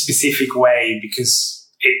a specific way, because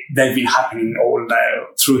they've been happening all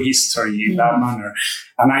through history in that manner.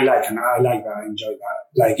 And I like that. I enjoy that.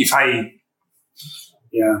 Like if I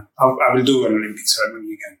will do an Olympic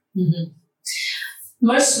ceremony again.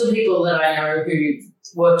 Most of the people that I know who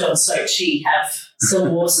worked on Sochi have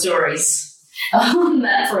some war stories on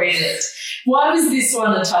that project. Why was this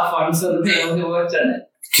one a tough one for the people who worked on it?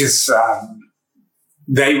 Because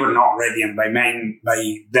they were not ready, and by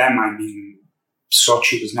them I mean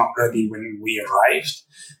Sochi was not ready when we arrived.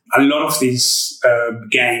 A lot of these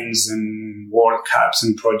games and World Cups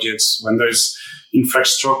and projects, when there's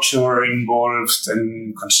infrastructure involved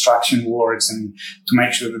and construction works, and to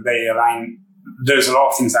make sure that they align, there's a lot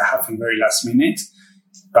of things that happen very last minute.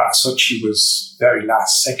 But Sochi was very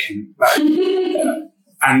last second.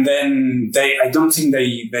 And then I don't think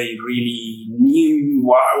they really knew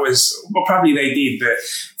what was, well, probably they did, but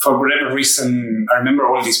for whatever reason, I remember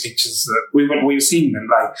all these pictures that we've seen them,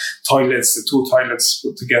 like the two toilets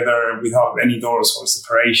put together without any doors or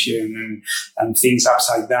separation, and things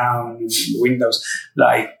upside down, and windows.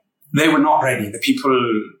 Like, they were not ready. The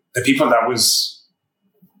people that was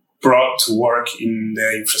brought to work in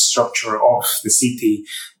the infrastructure of the city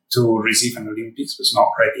to receive an Olympics was not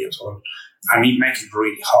ready at all. And it made it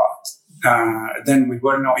really hard. Then we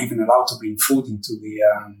were not even allowed to bring food into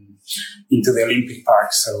the Olympic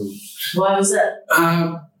Park. So why was that?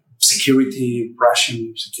 Security,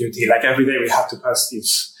 Russian security. Like every day we had to pass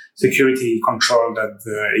this security control that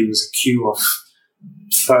it was a queue of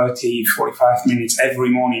 30, 45 minutes. Every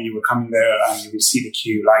morning you were coming there and you would see the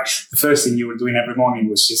queue. Like the first thing you were doing every morning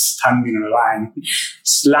was just standing in a line.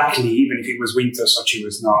 Luckily, even if it was winter, Sochi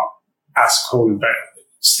was not as cold, but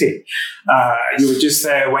still, you were just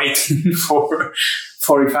there waiting for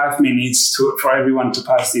 45 minutes for everyone to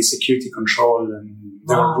pass the security control, and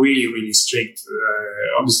they were really, really strict.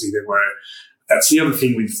 Obviously, that's the other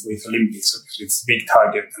thing with Olympics. Obviously, it's a big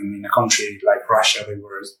target, and in a country like Russia, they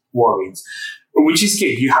were worried, which is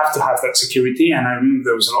good. You have to have that security, and I remember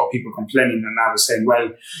there was a lot of people complaining, and I was saying,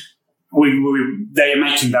 well, they are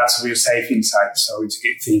making that so we're safe inside, so it's a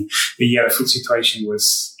good thing. But yeah, the food situation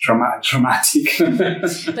was dramatic.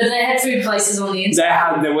 But they had food places on the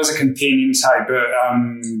inside? There was a canteen inside, but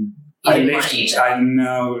I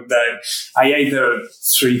know that I ate there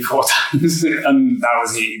 3-4 times, and that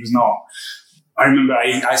was it. It was not. I remember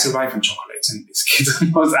I survived on chocolates and biscuits,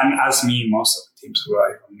 and as me, most of the team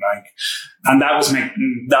survived on and that was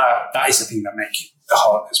that is the thing that makes it the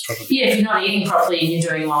hardest, probably. Yeah, if you're not eating properly and you're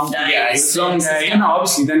doing long days. Yeah, it's long day.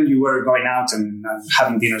 Obviously, then you were going out and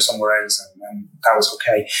having dinner somewhere else, and that was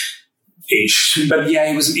okay-ish. But yeah,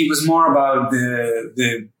 it was more about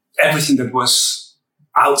the everything that was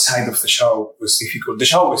outside of the show was difficult. The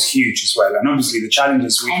show was huge as well, and obviously the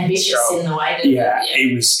challenges with ambitious the show, in the way.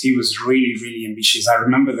 It was really, really ambitious. I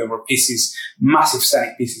remember there were massive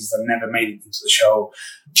scenic pieces that never made it into the show,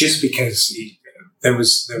 just because there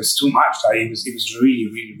was too much. It was really,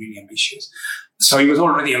 really, really ambitious. So it was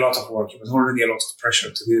already a lot of work. It was already a lot of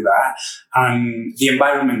pressure to do that, and the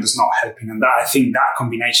environment was not helping. And I think that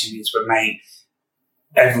combination is what made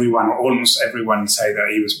everyone, or almost everyone, say that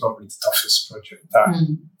it was probably the toughest project.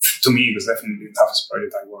 To me, it was definitely the toughest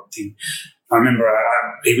project I worked in. I remember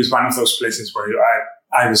it was one of those places where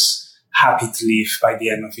I was happy to leave by the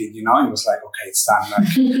end of it. It was like, okay, it's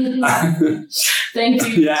done. Like, thank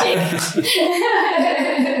you.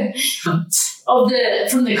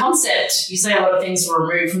 From the concept, you say a lot of things were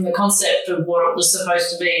removed from the concept of what it was supposed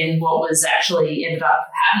to be and what was actually ended up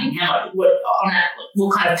happening.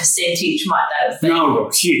 What kind of percentage might that have been? No,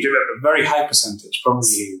 huge, a very high percentage,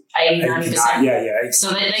 probably 80-90%. Yeah. So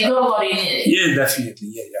they got a lot in it. Yeah, definitely.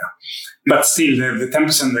 Yeah. But still, the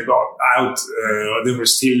 10% they got out, they were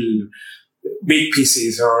still big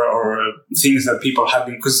pieces or things that people have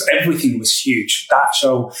been, because everything was huge. That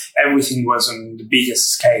show, everything was on the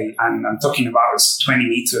biggest scale. And I'm talking about 20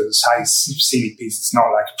 meters size scenic piece. It's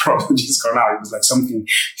not like a problem just gone out. It was like something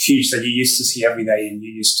huge that you used to see every day and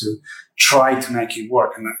you used to try to make it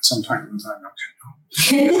work. And at some point I was like, okay, no.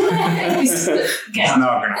 It's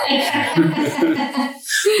not going to happen.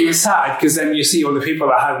 It was sad because then you see all the people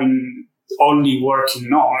that have been only working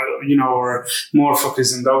now, or more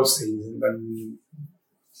focused on those things.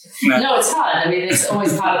 No, it's hard. I mean, it's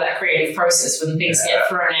always part of that creative process when things get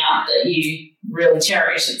thrown out that you really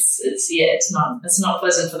cherish. It's not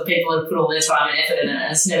pleasant for the people who put all their time and effort in it,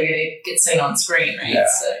 and it's never going to get seen on screen, right? Yeah.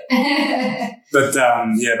 So. But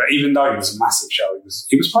even though it was a massive show, it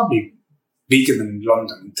was probably bigger than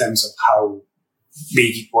London in terms of how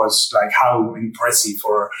big it was, like how impressive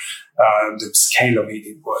or the scale of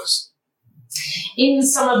it was. In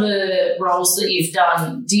some of the roles that you've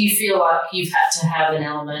done, do you feel like you've had to have an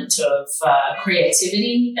element of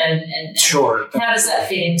creativity? And sure. How does that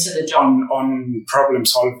fit into the job? On problem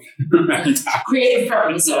solving. Creative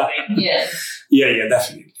problem solving, yeah. Yeah,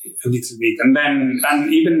 definitely. A little bit.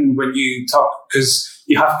 And even when you talk, because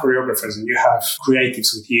you have choreographers and you have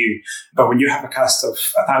creatives with you, but when you have a cast of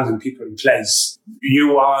 1,000 people in place,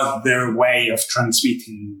 you are their way of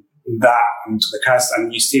transmitting that onto the cast,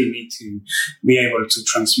 and you still need to be able to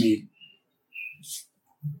transmit,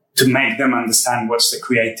 to make them understand what's the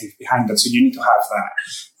creative behind that. So you need to have that.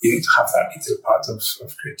 You need to have that little part of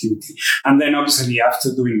creativity. And then obviously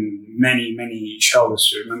after doing many, many shows,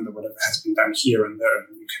 you remember whatever has been done here and there, and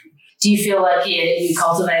you can. Do you feel like you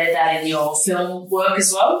cultivated that in your film work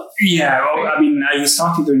as well? Yeah, well, I mean, I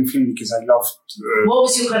started doing film because I loved... what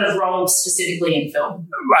was your kind of role specifically in film?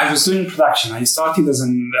 I was doing production. I started as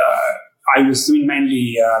I was doing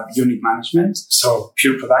mainly unit management, so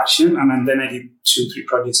pure production, and then I did 2-3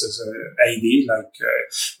 projects as a AD,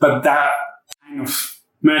 but that kind of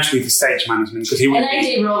merged with the stage management. An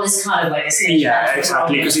AD role is kind of like a stage management. Yeah,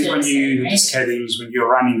 exactly, because it's when you do the schedules, when you're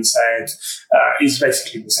running the set, it's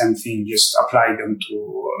basically the same thing, just apply them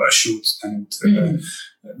to a shoot and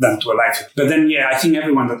then to a live. But then, I think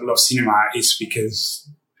everyone that loves cinema is because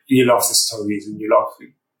you love the stories and you love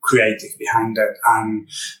creative behind it. And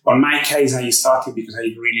on my case, I started because I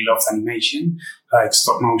really loved animation, like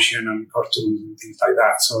stop motion and cartoons and things like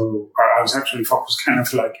that. So I was actually focused kind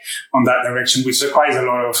of like on that direction, which requires a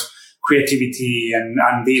lot of creativity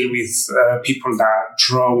and deal with people that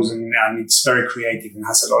draws and it's very creative and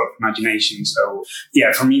has a lot of imagination. So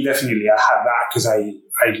for me, definitely I had that because I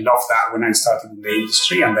loved that when I started in the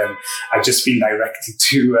industry, and then I've just been directed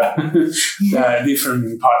to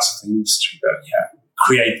different parts of the industry. But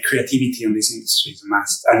creativity in this industry is a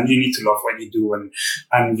must, and you need to love what you do,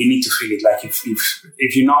 and you need to feel it. Like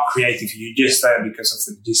if you're not creative, you're just there because of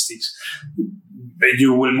the logistics,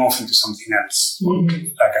 you will move into something else.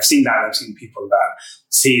 Like I've seen people that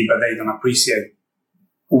see it, but they don't appreciate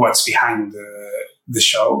what's behind the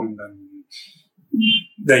show, and then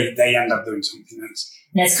they end up doing something else.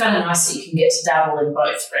 And it's kind of nice that you can get to dabble in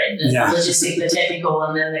both, right? The logistic, the technical,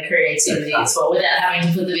 and then the creativity as well, without having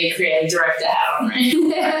to put the big creative director hat on, right?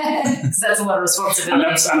 Because that's a lot of responsibility.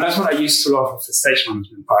 And that's what I used to love of the stage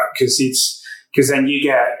management part, because then you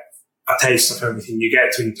get a taste of everything. You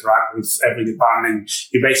get to interact with every department.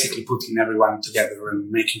 You're basically putting everyone together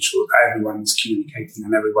and making sure that everyone is communicating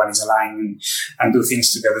and everyone is aligned and do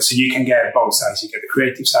things together. So you can get both sides. You get the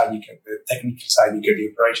creative side, you get the technical side, you get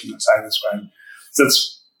the operational side as well. So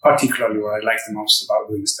that's particularly what I like the most about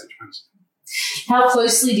doing stage management. How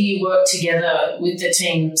closely do you work together with the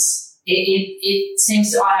teams? It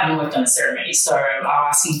seems I haven't worked on a ceremony, so I'm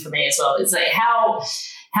asking for me as well. It's like how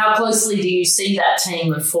closely do you see that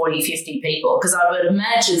team of 40, 50 people? Because I would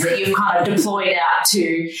imagine that you've kind of deployed out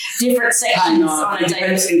to different sections on a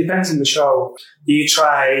day. It depends on the show. You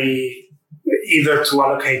try either to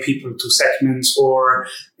allocate people to segments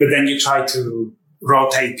but then you try to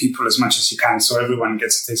rotate people as much as you can so everyone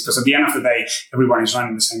gets a taste. Because at the end of the day, everyone is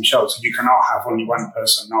running the same show. So you cannot have only one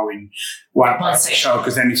person knowing one part of the show,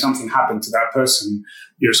 because then if something happened to that person,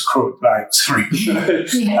 you're screwed, literally.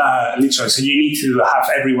 So you need to have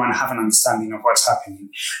everyone have an understanding of what's happening.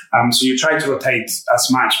 So you try to rotate as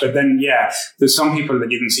much, but then, there's some people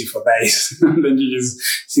that you don't see for days. And then you just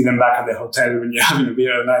see them back at the hotel when you're having a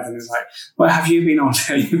beer at night, and it's like, what have you been all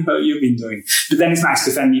day? What you've been doing? But then it's nice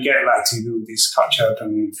because then you get to do this catch-up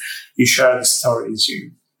and you share the stories.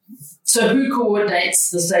 So who coordinates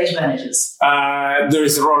the stage managers? There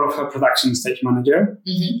is a role of a production stage manager,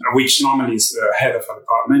 which normally is the head of a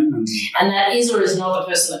department. department. And that is or is not the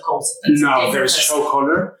person that calls it? No, there's a show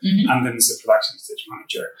caller, and then there's a production stage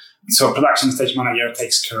manager. So production stage manager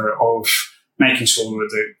takes care of making sure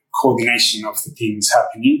the coordination of the team is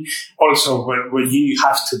happening. Also, what you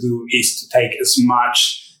have to do is to take as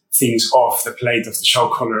much things off the plate of the show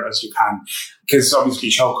caller as you can, because obviously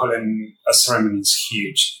show calling a ceremony is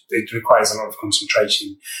huge. It requires a lot of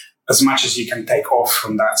concentration. As much as you can take off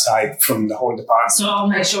from that side, from the whole department. So I'll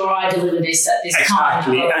make sure I deliver this at this time.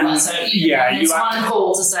 Exactly. And so it's one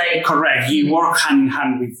call to say. Correct. You work hand in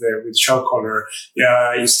hand with the show caller.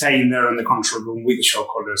 You stay in there in the control room with the show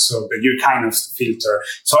caller, so that you kind of filter.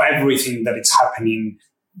 So everything that is happening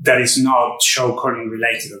that is not show calling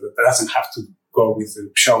related, that doesn't have to go with the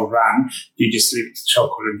show run, you just leave it to the show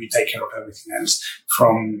caller and you take care of everything else,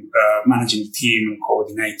 from managing the team and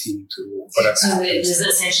coordinating to whatever. So there's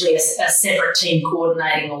essentially a separate team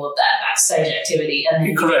coordinating all of that backstage activity and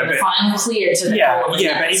then the final clear to the call.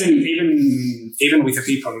 Yeah, but even with the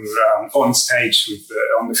people on stage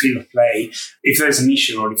on the field of play, if there's an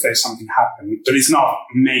issue or if there's something happen that is not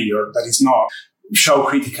major, that is not show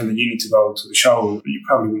critical that you need to go to the show, you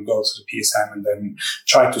probably will go to the PSM and then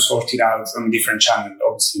try to sort it out on a different channel,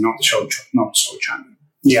 obviously not the show channel.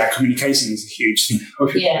 Yeah, communication is a huge thing.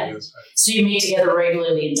 Yeah. So you meet together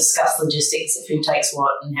regularly and discuss logistics of who takes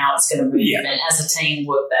what and how it's going to move, and as a team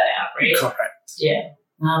work that out, right? Correct. Yeah.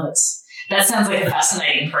 No, that sounds like a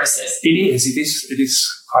fascinating process. It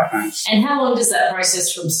is quite nice. And how long does that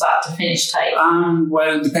process from start to finish take?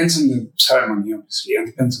 Well, it depends on the ceremony, obviously, and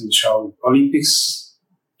depends on the show. Olympics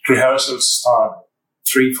rehearsals start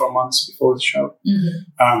 3-4 months before the show.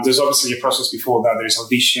 Mm-hmm. There's obviously a process before that. There's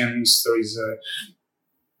auditions. There is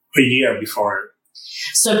a year before.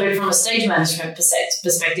 So, but from a stage management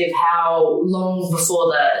perspective, how long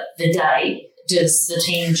before the day does the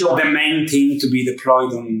team join? The main team to be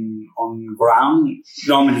deployed on ground,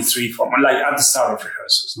 normally 3-4 months, like at the start of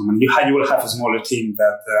rehearsals. Normally you will have a smaller team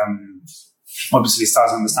that obviously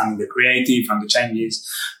starts understanding the creative and the changes,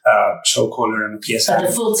 show caller and the PSM. But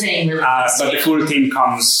the full team really but the full team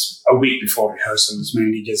comes a week before rehearsals.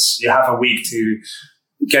 Mainly just you have a week to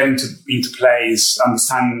get into place,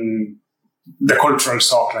 understand the cultural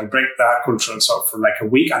shock, like break that cultural shock for like a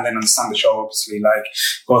week and then understand the show, obviously, like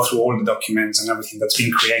go through all the documents and everything that's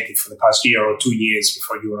been created for the past year or 2 years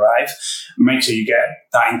before you arrive. Make sure you get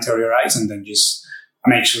that interiorized and then just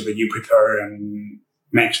make sure that you prepare and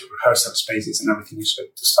make sure rehearsal spaces and everything is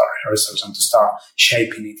ready to start rehearsals and to start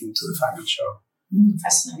shaping it into the final show.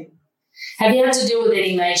 Fascinating. Have you had to deal with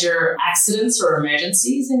any major accidents or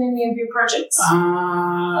emergencies in any of your projects?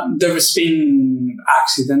 There has been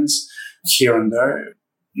accidents here and there,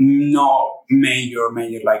 not major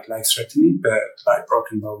like life-threatening, but like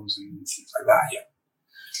broken bones and things like that,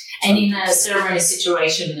 yeah. And in a ceremony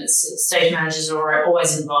situation, stage managers are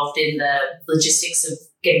always involved in the logistics of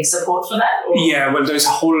getting support for that? Or? Yeah, well, there's a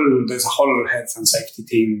whole health and safety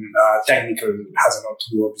team. Technical has a lot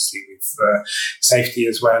to do, obviously, with safety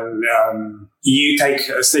as well.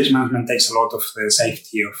 Stage management takes a lot of the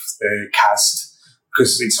safety of the cast,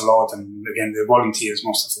 because it's a lot, and again, the volunteers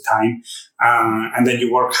most of the time. And then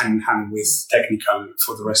you work hand in hand with technical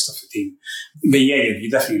for the rest of the team. But yeah, you're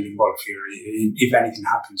definitely involved here. If anything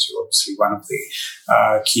happens, you're obviously one of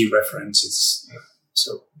the key references.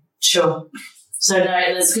 Sure. So no,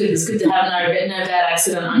 that's good. It's good to have no bad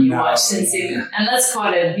accident on your watch since and that's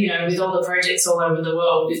quite with all the projects all over the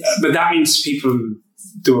world. But that means people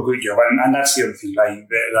do a good job, and that's the other thing. Like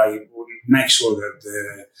make sure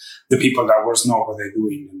that the people that work know what they're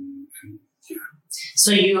doing. And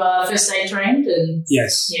So you are first aid trained, and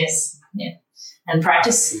yes, yeah, and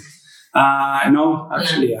practice. No,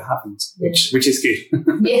 actually, I haven't, which is good.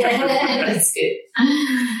 Yeah, that's good.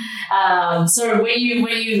 So when you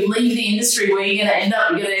leave the industry, where are you going to end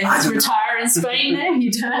up? You're going to retire in Spain now?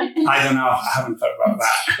 You don't? I don't know. I haven't thought about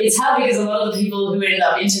that. It's hard because a lot of the people who end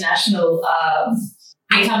up international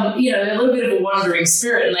become, a little bit of a wandering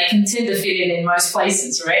spirit, and they can tend to fit in most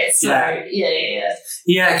places, right? So, yeah.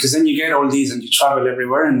 Yeah, because then you get all these and you travel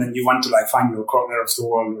everywhere, and then you want to find your corner of the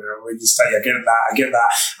world where you say, I get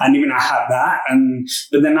that. And even I had that.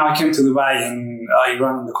 But then now I came to Dubai and I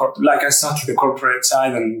run on the corporate, I started the corporate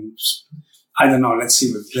side, and I don't know, let's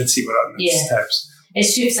see what are the next steps. It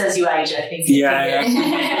shifts as you age, I think. Yeah.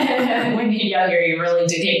 When you're younger, you really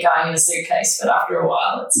do get going in a suitcase, but after a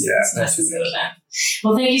while, it's nice to settle down.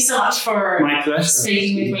 Well, thank you so much for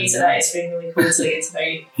speaking with me today. It's been really cool to get to know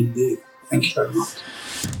you. Indeed. Thank you very much.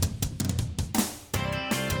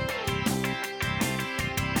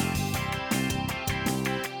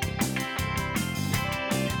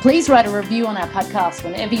 Please write a review on our podcast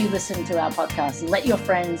whenever you listen to our podcast and let your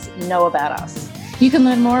friends know about us. You can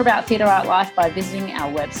learn more about Theatre Art Life by visiting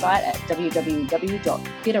our website at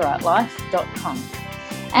www.theatreartlife.com.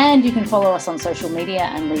 And you can follow us on social media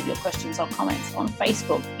and leave your questions or comments on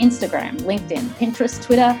Facebook, Instagram, LinkedIn, Pinterest,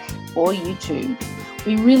 Twitter, or YouTube.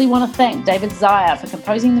 We really want to thank David Zaya for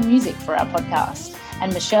composing the music for our podcast,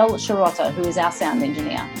 and Michelle Shirotta, who is our sound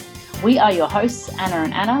engineer. We are your hosts, Anna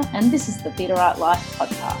and Anna, and this is the Theatre Art Life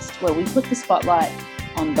podcast, where we put the spotlight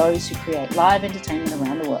on those who create live entertainment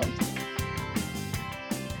around the world.